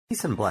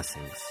Peace and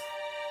blessings.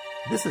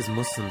 This is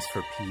Muslims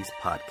for Peace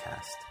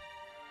podcast.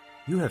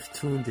 You have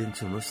tuned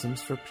into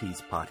Muslims for Peace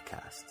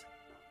podcast.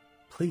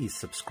 Please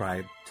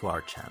subscribe to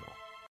our channel.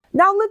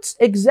 Now let's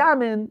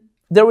examine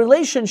the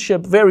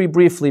relationship very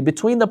briefly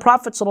between the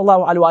Prophet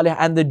ﷺ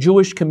and the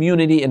Jewish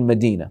community in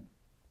Medina.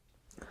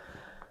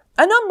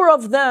 A number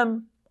of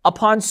them,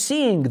 upon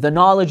seeing the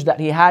knowledge that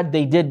he had,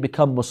 they did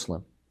become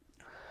Muslim.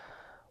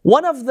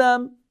 One of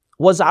them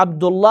was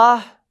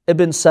Abdullah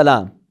ibn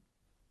Salam.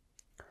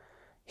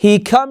 He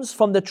comes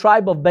from the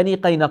tribe of Bani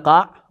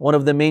Qaynaqa, one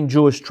of the main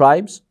Jewish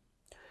tribes.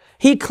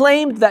 He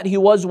claimed that he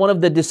was one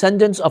of the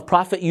descendants of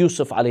Prophet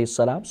Yusuf alayhi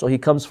salam, so he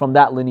comes from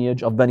that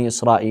lineage of Bani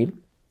Israel.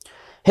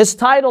 His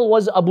title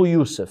was Abu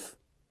Yusuf.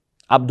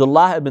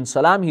 Abdullah ibn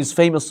Salam, he's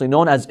famously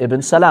known as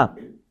Ibn Salam.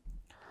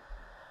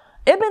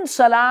 Ibn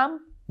Salam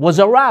was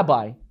a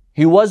rabbi.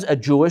 He was a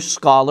Jewish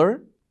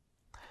scholar.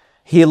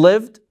 He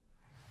lived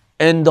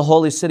in the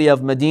holy city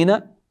of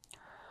Medina.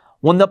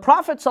 When the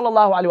Prophet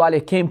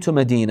ﷺ came to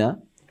Medina,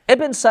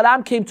 Ibn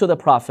Salam came to the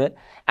Prophet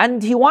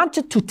and he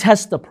wanted to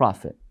test the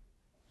Prophet.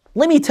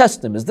 Let me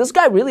test him. Is this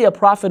guy really a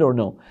prophet or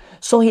no?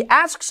 So he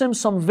asks him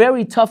some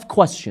very tough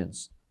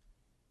questions.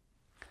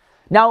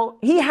 Now,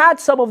 he had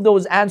some of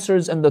those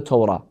answers in the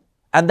Torah,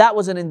 and that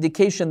was an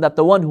indication that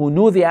the one who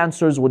knew the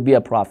answers would be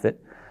a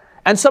prophet.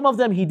 And some of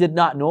them he did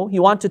not know. He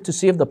wanted to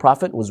see if the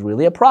Prophet was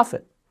really a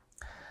prophet.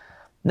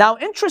 Now,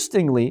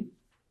 interestingly,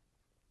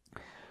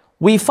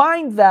 we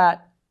find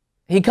that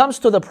he comes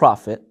to the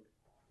Prophet.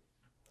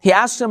 He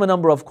asks him a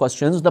number of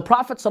questions. The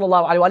Prophet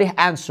ﷺ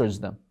answers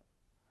them.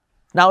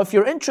 Now, if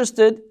you're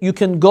interested, you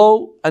can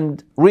go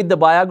and read the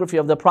biography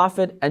of the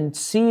Prophet and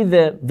see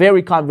the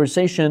very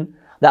conversation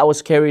that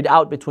was carried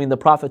out between the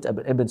Prophet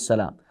and Ibn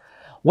Salam.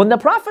 When the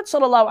Prophet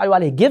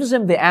ﷺ gives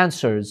him the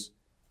answers,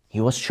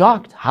 he was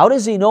shocked. How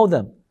does he know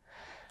them?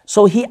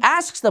 So he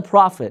asks the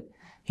Prophet,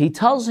 he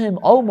tells him,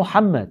 "Oh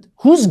Muhammad,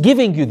 who's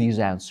giving you these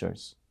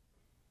answers?"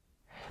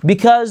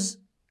 Because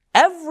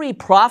every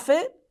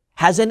prophet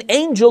has an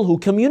angel who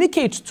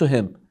communicates to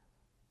him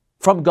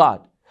from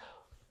God.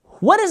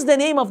 What is the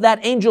name of that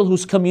angel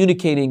who's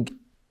communicating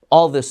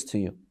all this to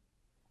you?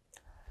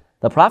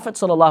 The Prophet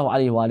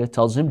ﷺ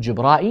tells him,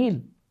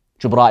 Jibra'il.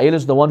 Jibra'il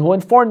is the one who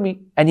informed me,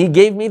 and he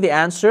gave me the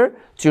answer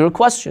to your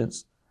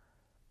questions.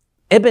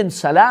 Ibn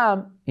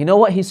Salam, you know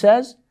what he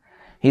says?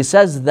 He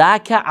says,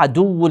 ذَاكَ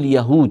عَدُوُّ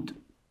الْيَهُودِ.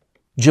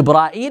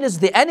 Jibra'il is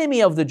the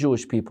enemy of the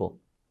Jewish people.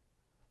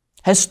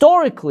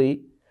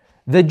 Historically,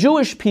 the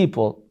Jewish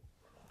people,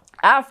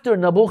 after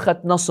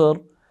Nebuchadnezzar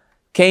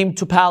came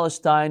to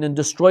Palestine and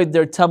destroyed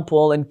their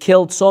temple and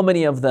killed so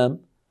many of them,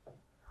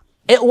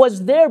 it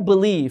was their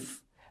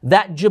belief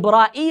that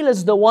Jibra'il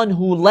is the one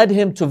who led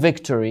him to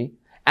victory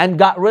and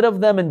got rid of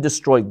them and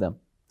destroyed them.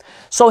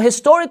 So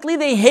historically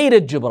they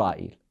hated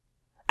Jibra'il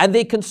and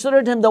they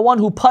considered him the one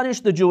who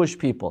punished the Jewish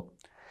people.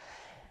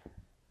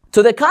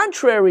 To the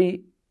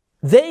contrary,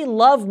 they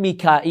love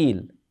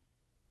Mikael.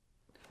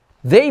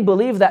 They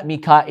believe that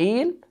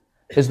Mikael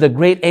is the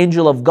great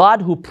angel of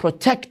God who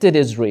protected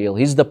Israel.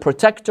 He's the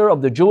protector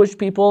of the Jewish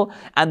people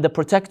and the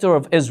protector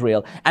of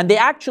Israel. And they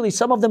actually,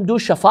 some of them do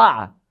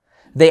shafa'ah.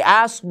 They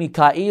ask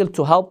Mikael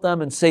to help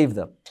them and save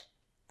them.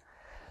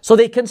 So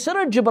they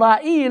consider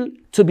Jibra'il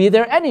to be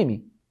their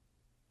enemy.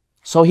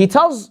 So he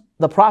tells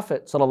the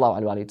Prophet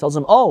ﷺ, he tells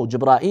him, "Oh,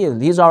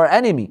 Jibra'il, he's our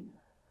enemy."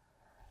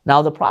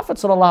 Now the Prophet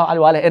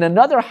ﷺ, in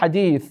another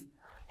hadith,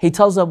 he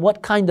tells them,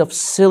 what kind of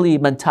silly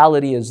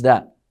mentality is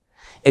that?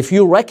 If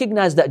you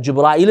recognize that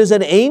Jibra'il is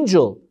an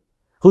angel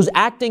who's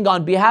acting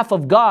on behalf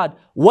of God,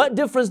 what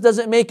difference does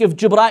it make if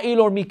Jibra'il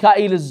or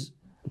Mikael is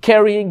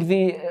carrying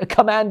the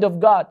command of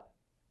God?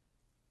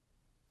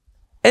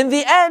 In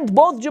the end,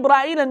 both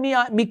Jibra'il and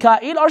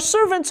Mikael are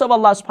servants of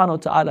Allah subhanahu wa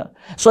ta'ala.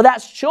 So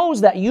that shows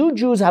that you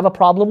Jews have a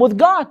problem with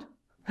God,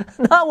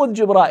 not with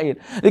Jibra'il.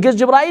 Because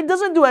Jibra'il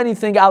doesn't do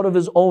anything out of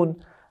his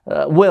own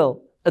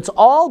will. It's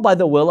all by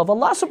the will of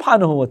Allah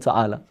subhanahu wa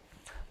ta'ala.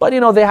 But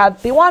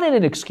they wanted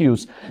an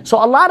excuse. So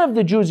a lot of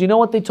the Jews, you know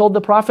what they told the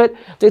Prophet?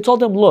 They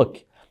told him,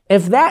 look,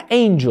 if that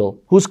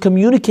angel who's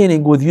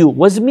communicating with you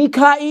was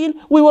Mikael,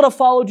 we would have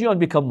followed you and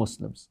become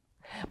Muslims.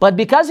 But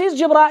because he's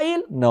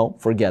Jibra'il, no,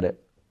 forget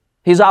it.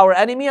 He's our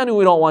enemy and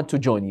we don't want to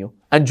join you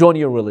and join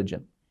your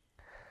religion.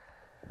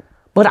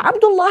 But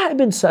Abdullah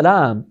ibn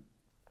Salam,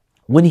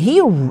 when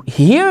he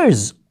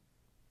hears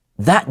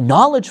that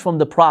knowledge from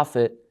the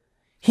Prophet,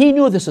 he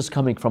knew this is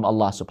coming from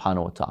Allah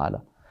subhanahu wa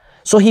ta'ala.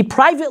 So he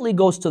privately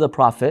goes to the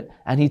Prophet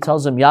and he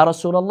tells him, Ya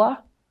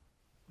Rasulullah,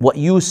 what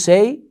you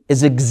say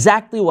is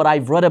exactly what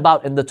I've read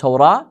about in the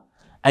Torah,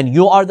 and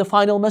you are the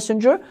final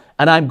messenger,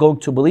 and I'm going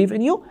to believe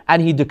in you.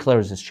 And he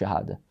declares his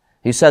shahada.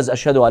 He says,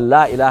 Ashhadu an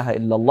la ilaha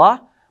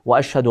illallah wa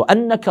ashhadu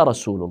annaka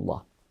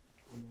Rasulullah.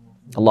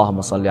 Allahumma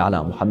salli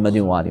ala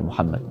Muhammadin wa ali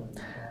Muhammad.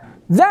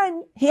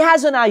 Then he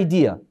has an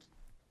idea.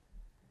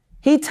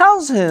 He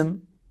tells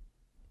him,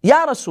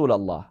 Ya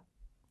Rasulullah,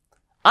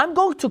 I'm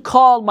going to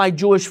call my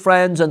Jewish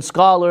friends and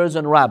scholars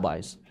and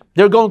rabbis.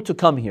 They're going to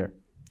come here.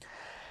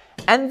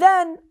 And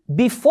then,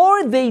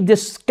 before they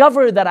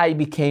discover that I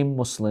became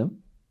Muslim,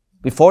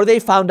 before they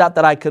found out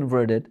that I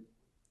converted,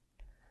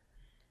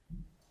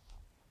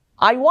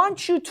 I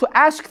want you to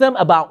ask them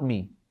about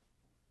me.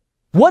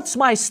 What's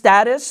my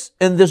status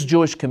in this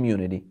Jewish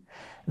community?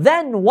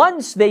 Then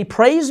once they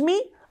praise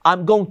me,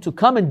 I'm going to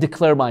come and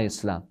declare my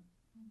Islam.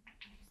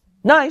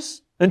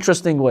 Nice,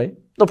 interesting way.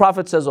 The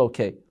Prophet says,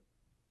 okay.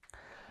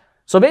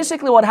 So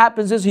basically what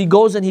happens is he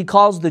goes and he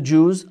calls the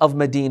Jews of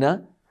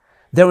Medina.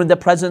 They're in the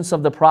presence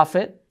of the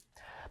Prophet.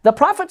 The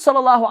Prophet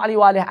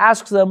ﷺ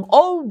asks them,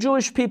 "Oh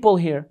Jewish people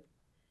here,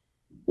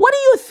 what do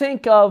you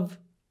think of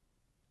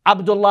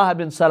Abdullah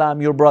ibn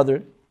Salam, your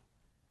brother?"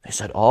 They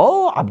said,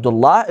 "Oh,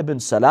 Abdullah ibn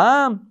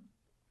Salam,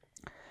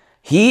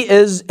 he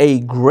is a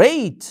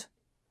great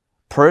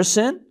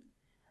person.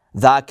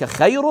 ذاك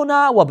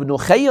خيرنا وابن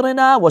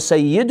خيرنا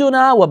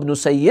وسيدنا وابن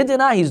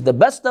سيدنا. He's the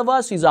best of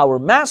us. He's our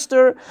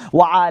master.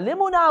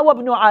 وعالمنا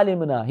وابن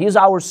عالمنا. He's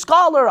our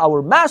scholar,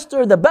 our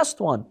master, the best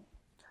one."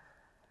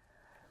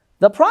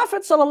 The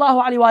Prophet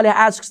ﷺ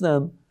asks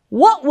them,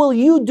 "What will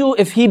you do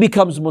if he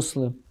becomes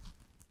Muslim?"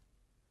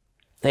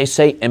 They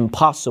say,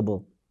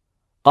 "Impossible."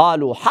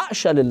 قالوا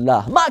حاشا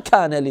لله ما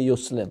كان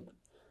ليسلم.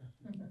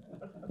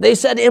 They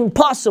said,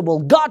 "Impossible,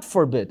 God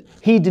forbid,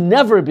 he'd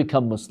never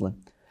become Muslim."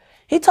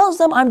 He tells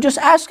them, "I'm just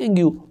asking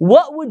you,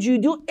 what would you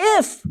do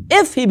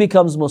if he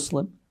becomes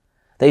Muslim?"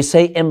 They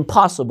say,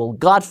 "Impossible,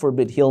 God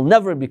forbid, he'll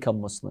never become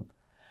Muslim."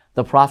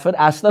 The Prophet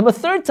asked them a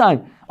third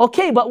time,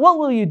 "Okay, but what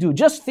will you do?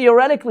 Just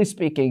theoretically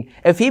speaking,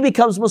 if he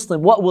becomes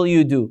Muslim, what will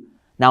you do?"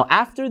 Now,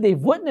 after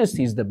they've witnessed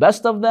he's the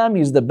best of them,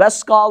 he's the best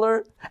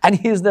scholar, and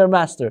he's their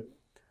master.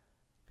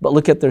 But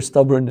look at their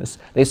stubbornness.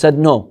 They said,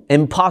 "No,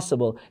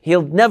 impossible.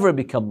 He'll never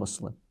become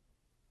Muslim."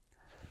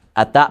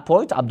 At that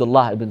point,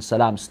 Abdullah ibn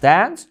Salam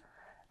stands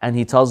and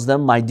he tells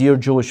them, "My dear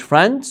Jewish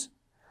friends,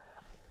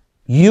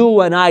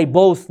 you and I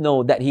both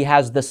know that he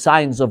has the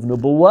signs of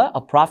nubuwwah,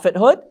 of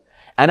prophethood,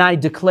 and I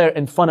declare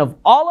in front of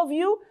all of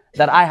you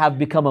that I have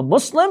become a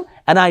Muslim,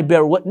 and I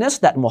bear witness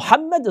that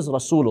Muhammad is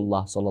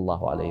Rasulullah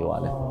sallallahu alayhi wa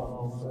alayhi.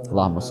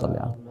 Allahumma salli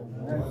ala."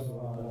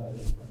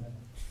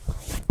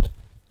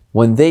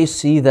 When they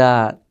see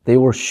that, they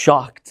were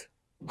shocked.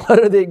 What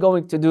are they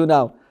going to do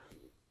now?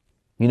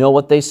 You know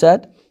what they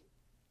said?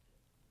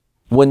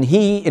 When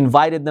he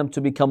invited them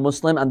to become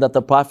Muslim and that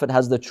the Prophet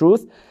has the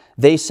truth,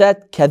 they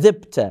said,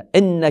 "كذبت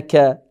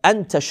إنك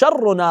أنت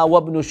شرنا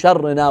وابن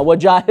شرنا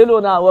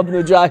وجاهلنا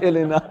وابن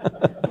جاهلنا."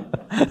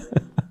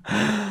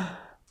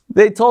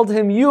 They told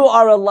him, "You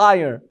are a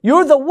liar.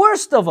 You're the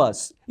worst of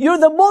us. You're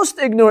the most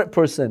ignorant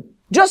person."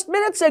 Just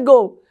minutes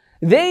ago,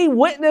 they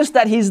witnessed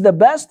that he's the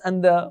best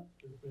and the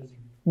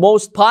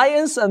most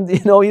pious, and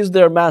he's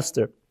their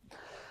master.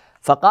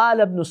 فقال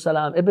ابن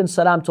سلام, Ibn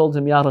Salam told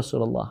him, "Ya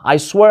Rasulullah, I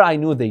swear I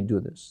knew they'd do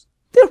this.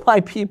 They're my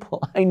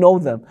people. I know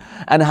them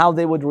and how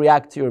they would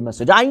react to your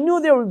message. I knew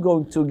they were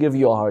going to give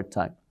you a hard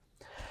time."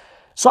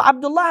 So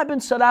Abdullah ibn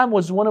Salam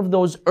was one of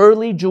those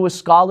early Jewish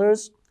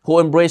scholars who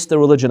embraced the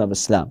religion of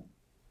Islam.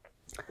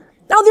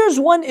 Now there's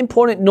one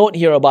important note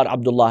here about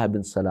Abdullah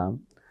ibn Salam.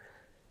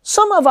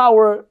 Some of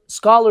our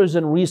scholars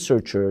and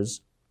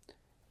researchers,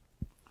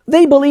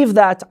 they believe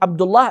that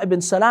Abdullah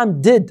ibn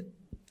Salam did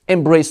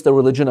embrace the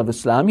religion of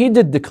Islam. He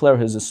did declare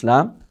his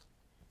Islam.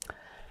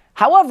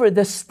 However,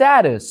 the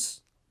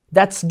status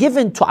that's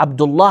given to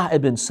Abdullah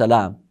ibn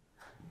Salam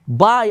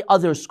by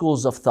other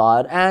schools of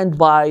thought and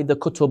by the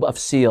kutub of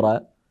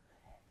seerah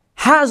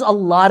has a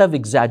lot of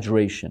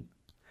exaggeration.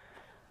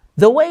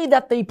 The way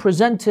that they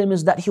present him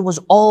is that he was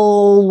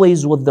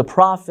always with the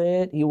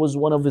Prophet, he was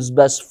one of his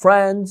best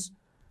friends,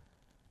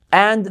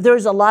 and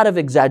there's a lot of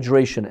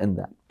exaggeration in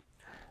that.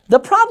 The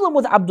problem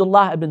with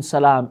Abdullah ibn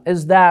Salam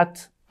is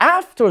that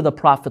after the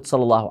Prophet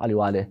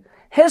ﷺ,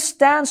 his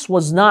stance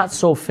was not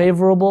so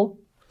favorable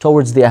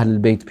towards the Ahlul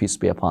Bayt, peace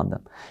be upon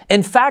them.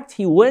 In fact,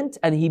 he went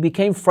and he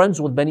became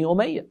friends with Bani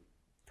Umayyah.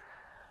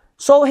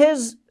 So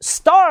his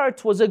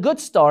start was a good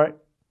start,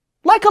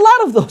 like a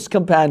lot of those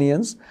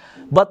companions,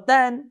 but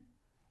then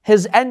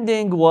his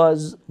ending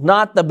was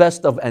not the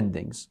best of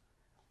endings.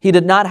 He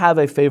did not have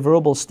a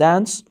favorable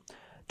stance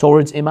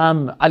towards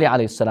Imam Ali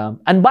alayhi salam.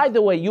 And by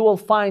the way, you will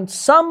find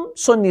some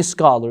Sunni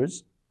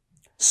scholars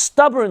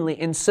stubbornly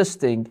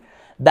insisting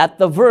that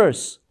the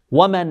verse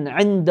وَمَنْ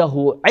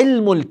عِنْدَهُ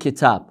عِلْمُ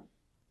الْكِتَابِ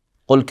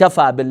قُلْ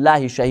كَفَى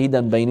بِاللَّهِ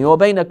شَهِيدًا بَيْنِي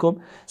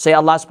وَبَيْنَكُمْ, say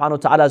Allah subhanahu wa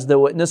ta'ala is the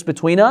witness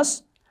between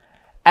us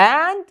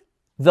and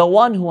the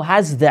one who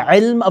has the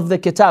ilm of the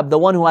kitab, the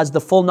one who has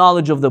the full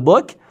knowledge of the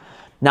book.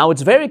 Now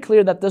it's very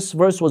clear that this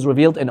verse was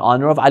revealed in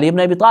honor of Ali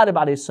ibn Abi Talib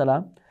alayhi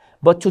salam.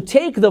 But to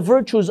take the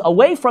virtues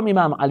away from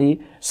Imam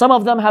Ali, some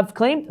of them have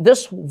claimed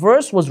this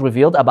verse was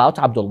revealed about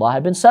Abdullah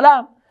ibn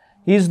Salam.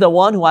 He's the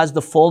one who has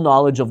the full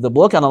knowledge of the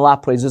book and Allah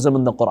praises him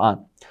in the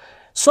Quran.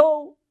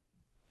 So,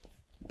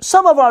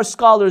 some of our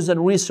scholars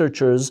and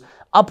researchers,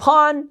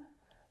 upon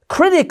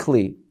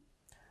critically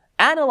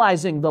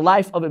analyzing the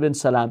life of Ibn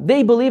Salam,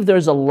 they believe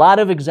there's a lot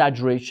of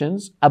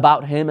exaggerations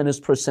about him and his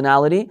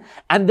personality.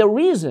 And the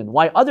reason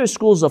why other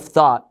schools of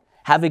thought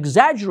have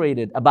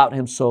exaggerated about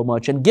him so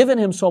much and given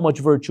him so much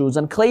virtues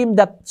and claimed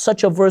that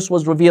such a verse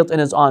was revealed in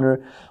his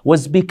honor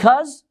was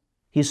because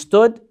he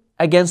stood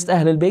against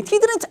Ahlul Bayt. He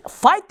didn't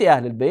fight the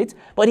Ahlul Bayt,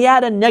 but he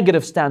had a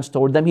negative stance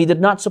toward them. He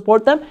did not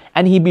support them,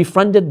 and he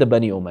befriended the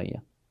Bani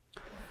Umayyah.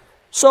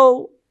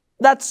 So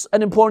that's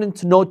an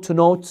important note to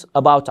note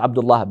about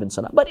Abdullah bin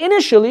Salam. But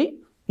initially,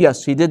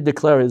 yes, he did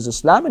declare his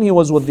Islam, and he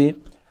was with the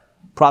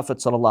Prophet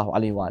sallallahu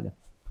alaihi wasallam.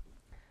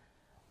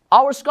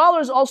 Our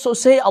scholars also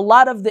say a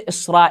lot of the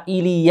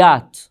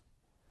Isra'iliyat,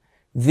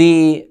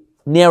 the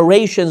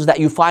narrations that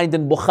you find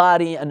in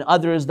Bukhari and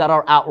others that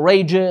are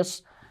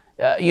outrageous,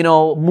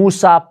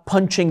 Musa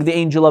punching the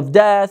angel of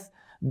death,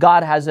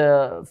 God has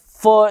a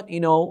foot,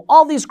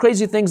 all these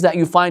crazy things that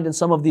you find in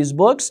some of these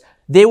books,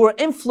 they were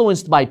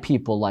influenced by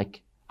people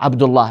like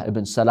Abdullah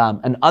ibn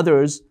Salam and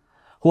others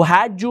who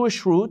had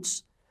Jewish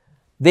roots.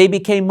 They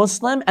became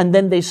Muslim, and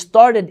then they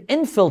started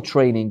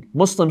infiltrating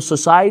Muslim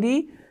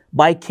society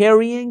by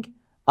carrying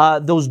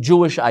those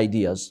Jewish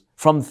ideas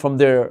from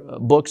their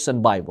books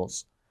and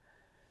Bibles.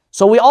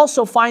 So we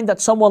also find that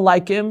someone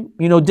like him,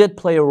 did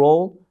play a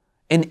role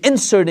in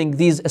inserting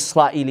these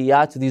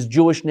Isra'iliyat, these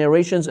Jewish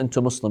narrations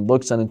into Muslim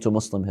books and into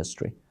Muslim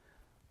history.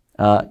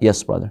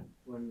 Yes, brother.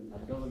 When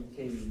Abdullah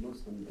became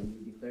Muslim and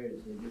he declared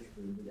it to the Jewish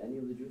people, did any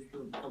of the Jewish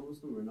people become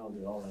Muslim or no?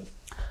 They all like...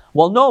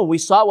 Well, no, we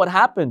saw what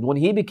happened. When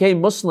he became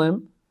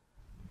Muslim,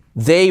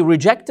 they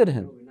rejected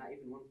him. Not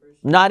even one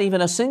person? Not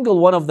even a single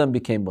one of them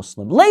became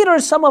Muslim. Later,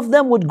 some of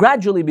them would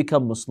gradually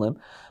become Muslim.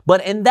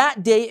 But in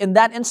that day, in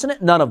that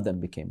incident, none of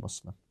them became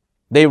Muslim.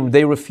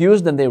 They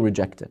refused and they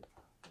rejected.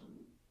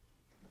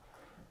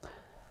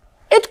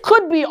 It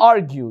could be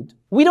argued,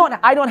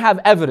 I don't have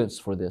evidence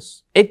for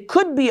this. It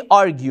could be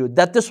argued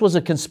that this was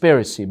a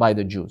conspiracy by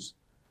the Jews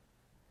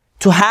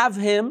to have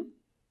him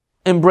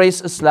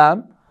embrace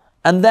Islam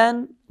and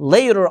then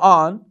later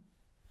on,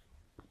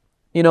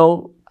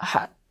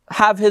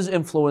 have his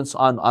influence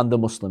on the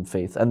Muslim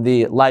faith and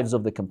the lives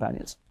of the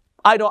companions.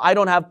 I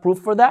don't have proof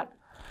for that.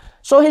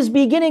 So his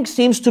beginning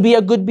seems to be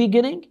a good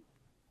beginning,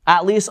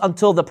 at least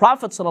until the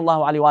Prophet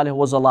ﷺ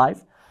was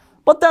alive.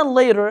 But then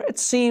later, it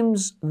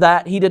seems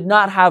that he did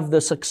not have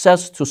the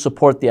success to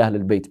support the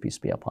Ahlul Bayt, peace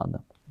be upon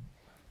them.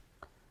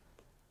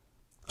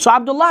 So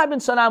Abdullah ibn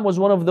Salam was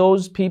one of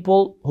those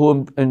people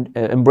who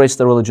embraced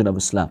the religion of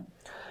Islam.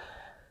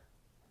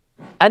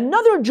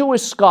 Another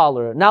Jewish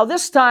scholar, now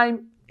this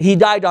time he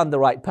died on the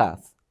right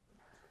path.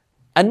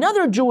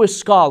 Another Jewish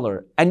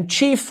scholar and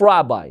chief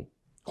rabbi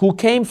who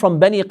came from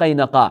Bani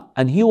Qaynaqa,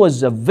 and he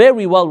was a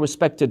very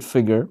well-respected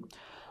figure,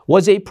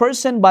 was a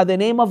person by the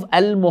name of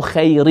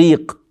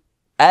Mukhayriq.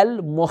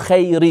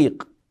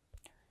 Mukhayriq.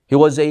 He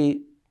was a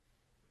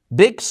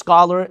big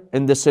scholar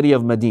in the city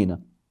of Medina.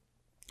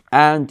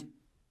 And,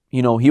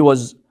 he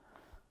was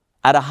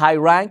at a high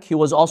rank. He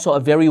was also a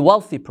very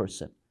wealthy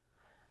person.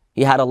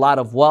 He had a lot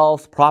of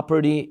wealth,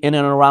 property in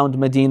and around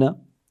Medina.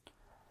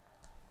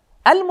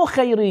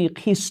 Mukhayriq,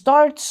 he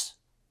starts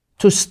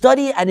to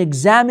study and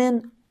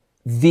examine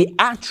the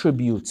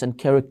attributes and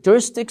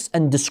characteristics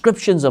and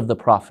descriptions of the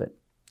Prophet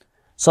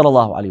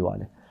sallallahu alaihi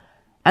wasallam.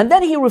 And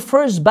then he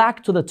refers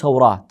back to the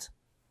Torah.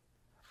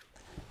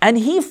 And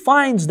he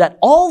finds that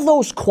all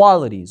those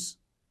qualities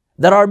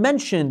that are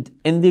mentioned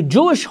in the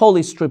Jewish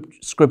holy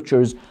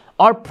scriptures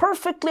are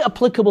perfectly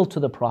applicable to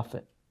the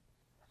Prophet.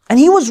 And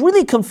he was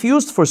really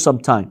confused for some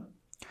time.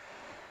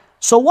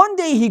 So one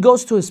day he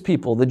goes to his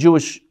people, the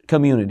Jewish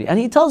community, and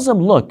he tells them,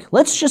 look,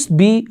 let's just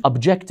be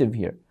objective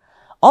here.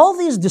 All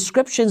these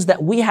descriptions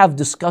that we have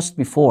discussed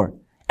before,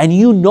 and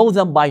you know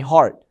them by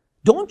heart,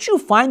 don't you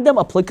find them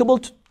applicable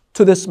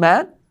to this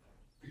man?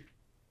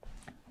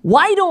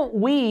 Why don't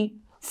we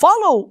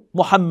follow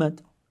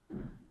Muhammad?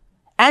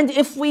 And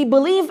if we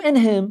believe in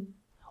him,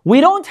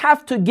 we don't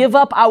have to give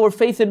up our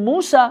faith in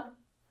Musa.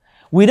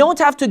 We don't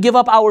have to give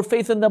up our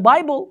faith in the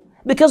Bible,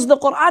 because the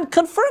Quran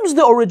confirms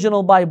the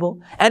original Bible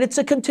and it's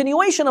a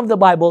continuation of the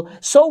Bible.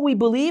 So we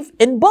believe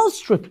in both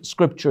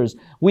scriptures.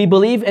 We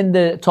believe in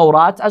the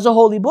Torah as a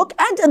holy book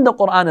and in the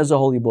Quran as a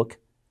holy book.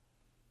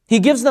 He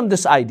gives them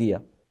this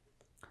idea.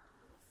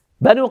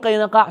 Banu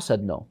Qaynaqa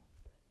said, no,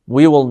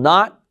 we will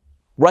not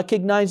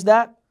recognize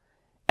that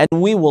and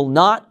we will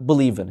not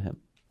believe in him.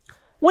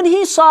 When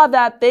he saw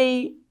that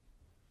they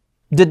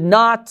did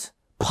not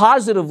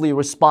positively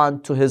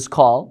respond to his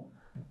call,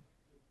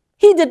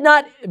 he did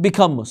not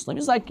become Muslim.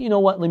 He's like, you know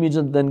what, let me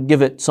just then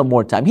give it some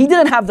more time. He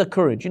didn't have the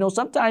courage.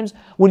 Sometimes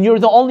when you're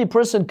the only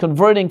person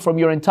converting from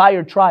your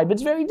entire tribe,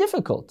 it's very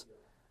difficult.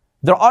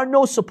 There are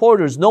no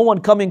supporters, no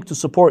one coming to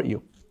support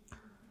you.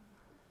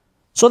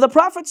 So the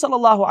Prophet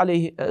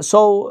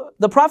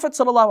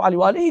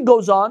ﷺ, he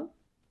goes on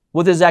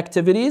with his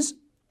activities.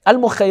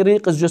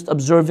 Al-Mukhayriq is just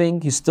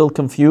observing, he's still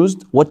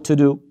confused what to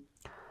do.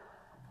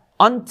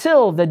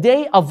 Until the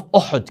day of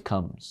Uhud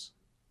comes.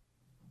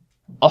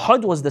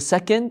 Uhud was the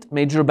second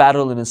major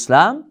battle in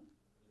Islam.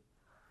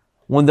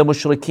 When the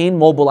mushrikeen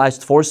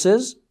mobilized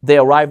forces, they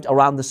arrived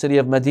around the city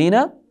of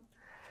Medina.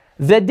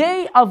 The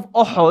day of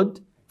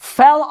Uhud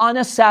fell on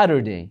a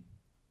Saturday.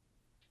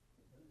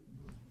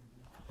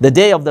 The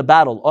day of the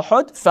battle,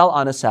 Uhud, fell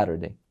on a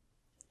Saturday.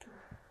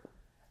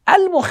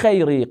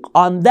 Al-Mukhayriq,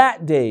 on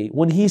that day,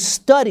 when he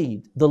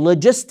studied the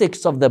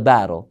logistics of the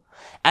battle,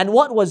 And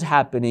what was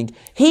happening?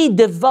 He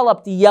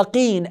developed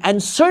yaqeen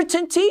and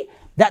certainty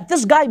that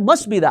this guy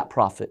must be that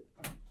prophet.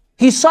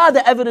 He saw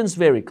the evidence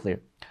very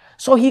clear.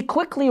 So he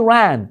quickly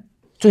ran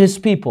to his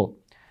people.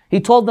 He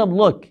told them,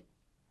 look,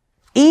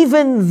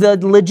 even the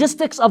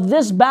logistics of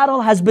this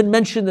battle has been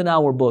mentioned in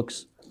our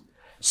books.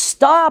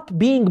 Stop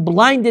being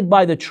blinded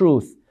by the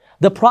truth.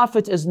 The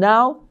prophet is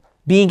now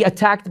being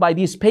attacked by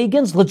these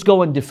pagans. Let's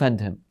go and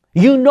defend him.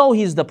 You know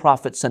he's the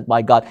prophet sent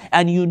by God,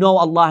 and you know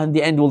Allah in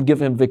the end will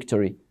give him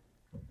victory.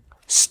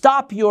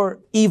 Stop your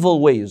evil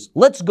ways.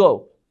 Let's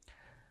go.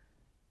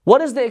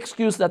 What is the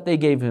excuse that they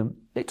gave him?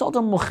 They told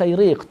him,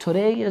 Mukhayriq,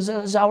 today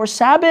is our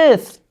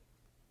Sabbath.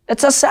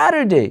 It's a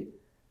Saturday.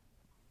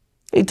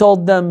 He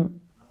told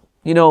them,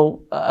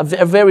 a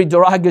very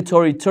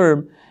derogatory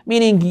term,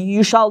 meaning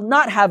you shall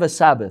not have a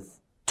Sabbath.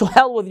 To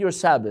hell with your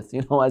Sabbath,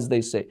 as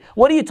they say.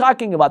 What are you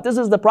talking about? This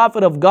is the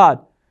prophet of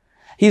God.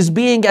 He's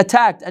being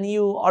attacked and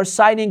you are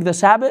citing the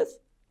Sabbath?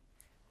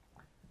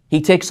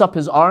 He takes up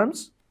his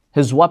arms,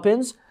 his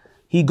weapons.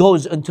 He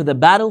goes into the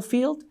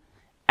battlefield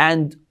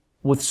and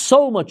with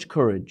so much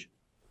courage,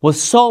 with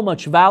so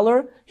much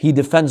valor, he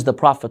defends the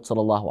Prophet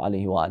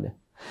ﷺ.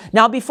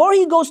 Now, before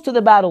he goes to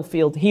the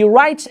battlefield, he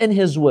writes in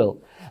his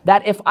will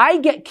that if I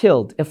get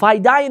killed, if I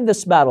die in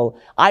this battle,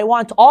 I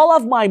want all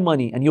of my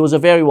money, and he was a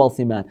very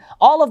wealthy man,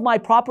 all of my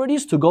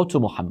properties to go to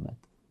Muhammad.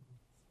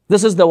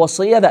 This is the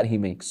wasiyah that he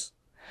makes.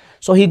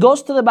 So he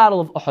goes to the battle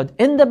of Uhud.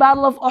 In the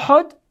battle of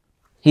Uhud,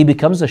 he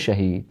becomes a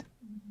shaheed.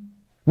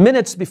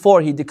 Minutes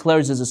before he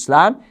declares his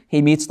Islam,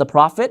 he meets the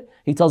Prophet.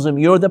 He tells him,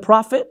 you're the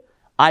Prophet.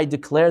 I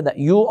declare that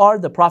you are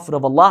the Prophet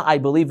of Allah. I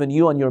believe in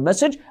you and your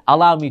message.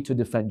 Allow me to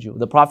defend you.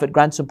 The Prophet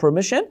grants him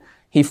permission.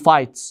 He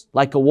fights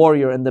like a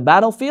warrior in the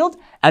battlefield.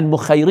 And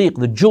Mukhayriq,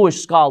 the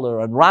Jewish scholar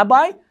and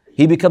rabbi,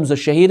 he becomes a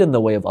shaheed in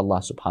the way of Allah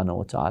subhanahu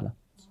wa ta'ala.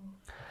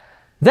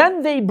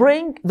 Then they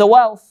bring the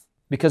wealth,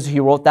 because he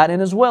wrote that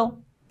in his will.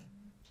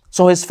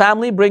 So his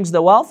family brings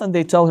the wealth and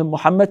they tell him,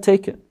 Muhammad,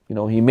 take it.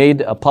 He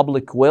made a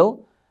public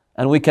will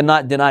and we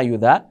cannot deny you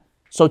that.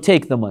 So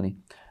take the money.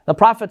 The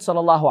Prophet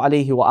sallallahu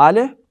alaihi wa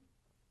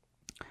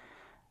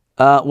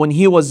when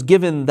he was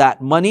given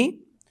that money,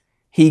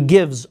 he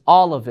gives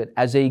all of it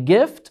as a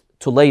gift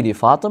to Lady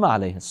Fatima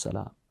alayhi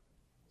salam.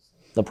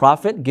 The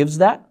Prophet gives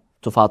that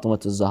to Fatima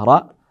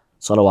al-Zahra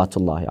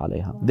salawatullahi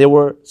alayha. There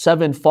were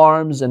 7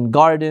 farms and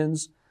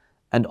gardens,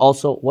 and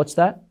also, what's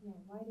that?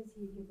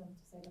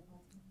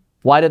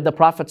 Why did the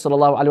Prophet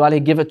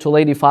ﷺ give it to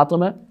Lady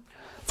Fatima?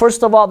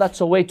 First of all,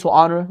 that's a way to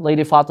honor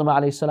Lady Fatima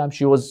alayhi salam.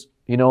 She was,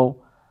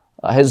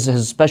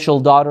 his special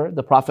daughter.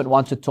 The Prophet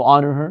wanted to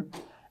honor her.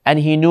 And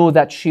he knew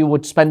that she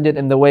would spend it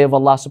in the way of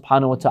Allah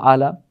subhanahu wa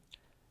ta'ala.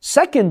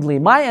 Secondly,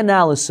 my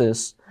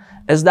analysis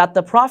is that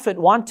the Prophet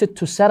wanted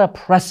to set a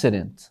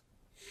precedent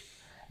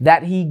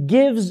that he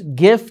gives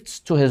gifts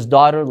to his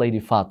daughter,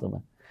 Lady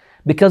Fatima.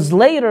 Because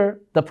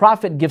later, the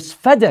Prophet gives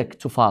Fadak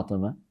to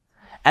Fatima.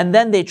 And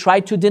then they try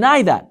to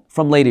deny that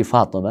from Lady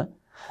Fatima.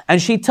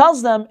 And she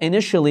tells them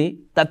initially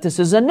that this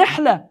is a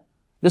nihla.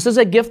 This is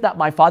a gift that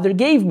my father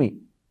gave me.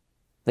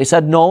 They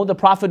said, no, the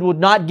Prophet would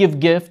not give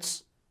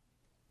gifts.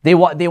 They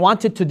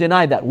wanted to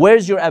deny that.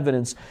 Where's your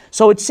evidence?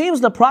 So it seems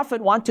the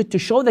Prophet wanted to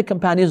show the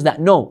companions that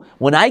no,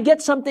 when I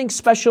get something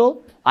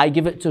special, I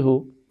give it to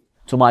who?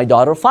 To my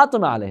daughter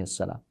Fatima alayhi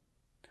salam.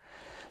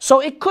 So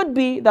it could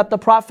be that the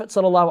Prophet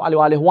sallallahu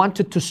alaihi wasallam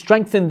wanted to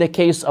strengthen the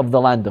case of the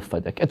land of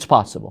Fadak. It's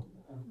possible.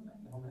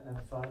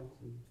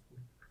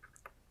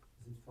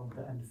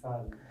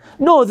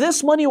 No,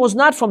 this money was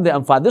not from the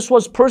Anfal. This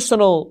was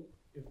personal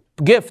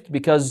gift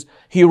because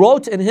he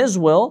wrote in his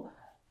will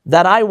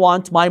that I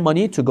want my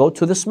money to go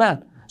to this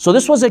man. So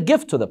this was a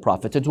gift to the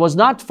Prophet. It was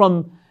not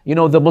from,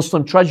 the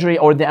Muslim treasury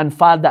or the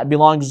Anfal that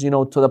belongs,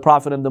 to the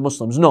Prophet and the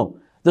Muslims. No,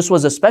 this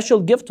was a special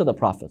gift to the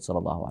Prophet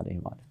sallallahu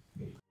alaihi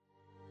wasallam.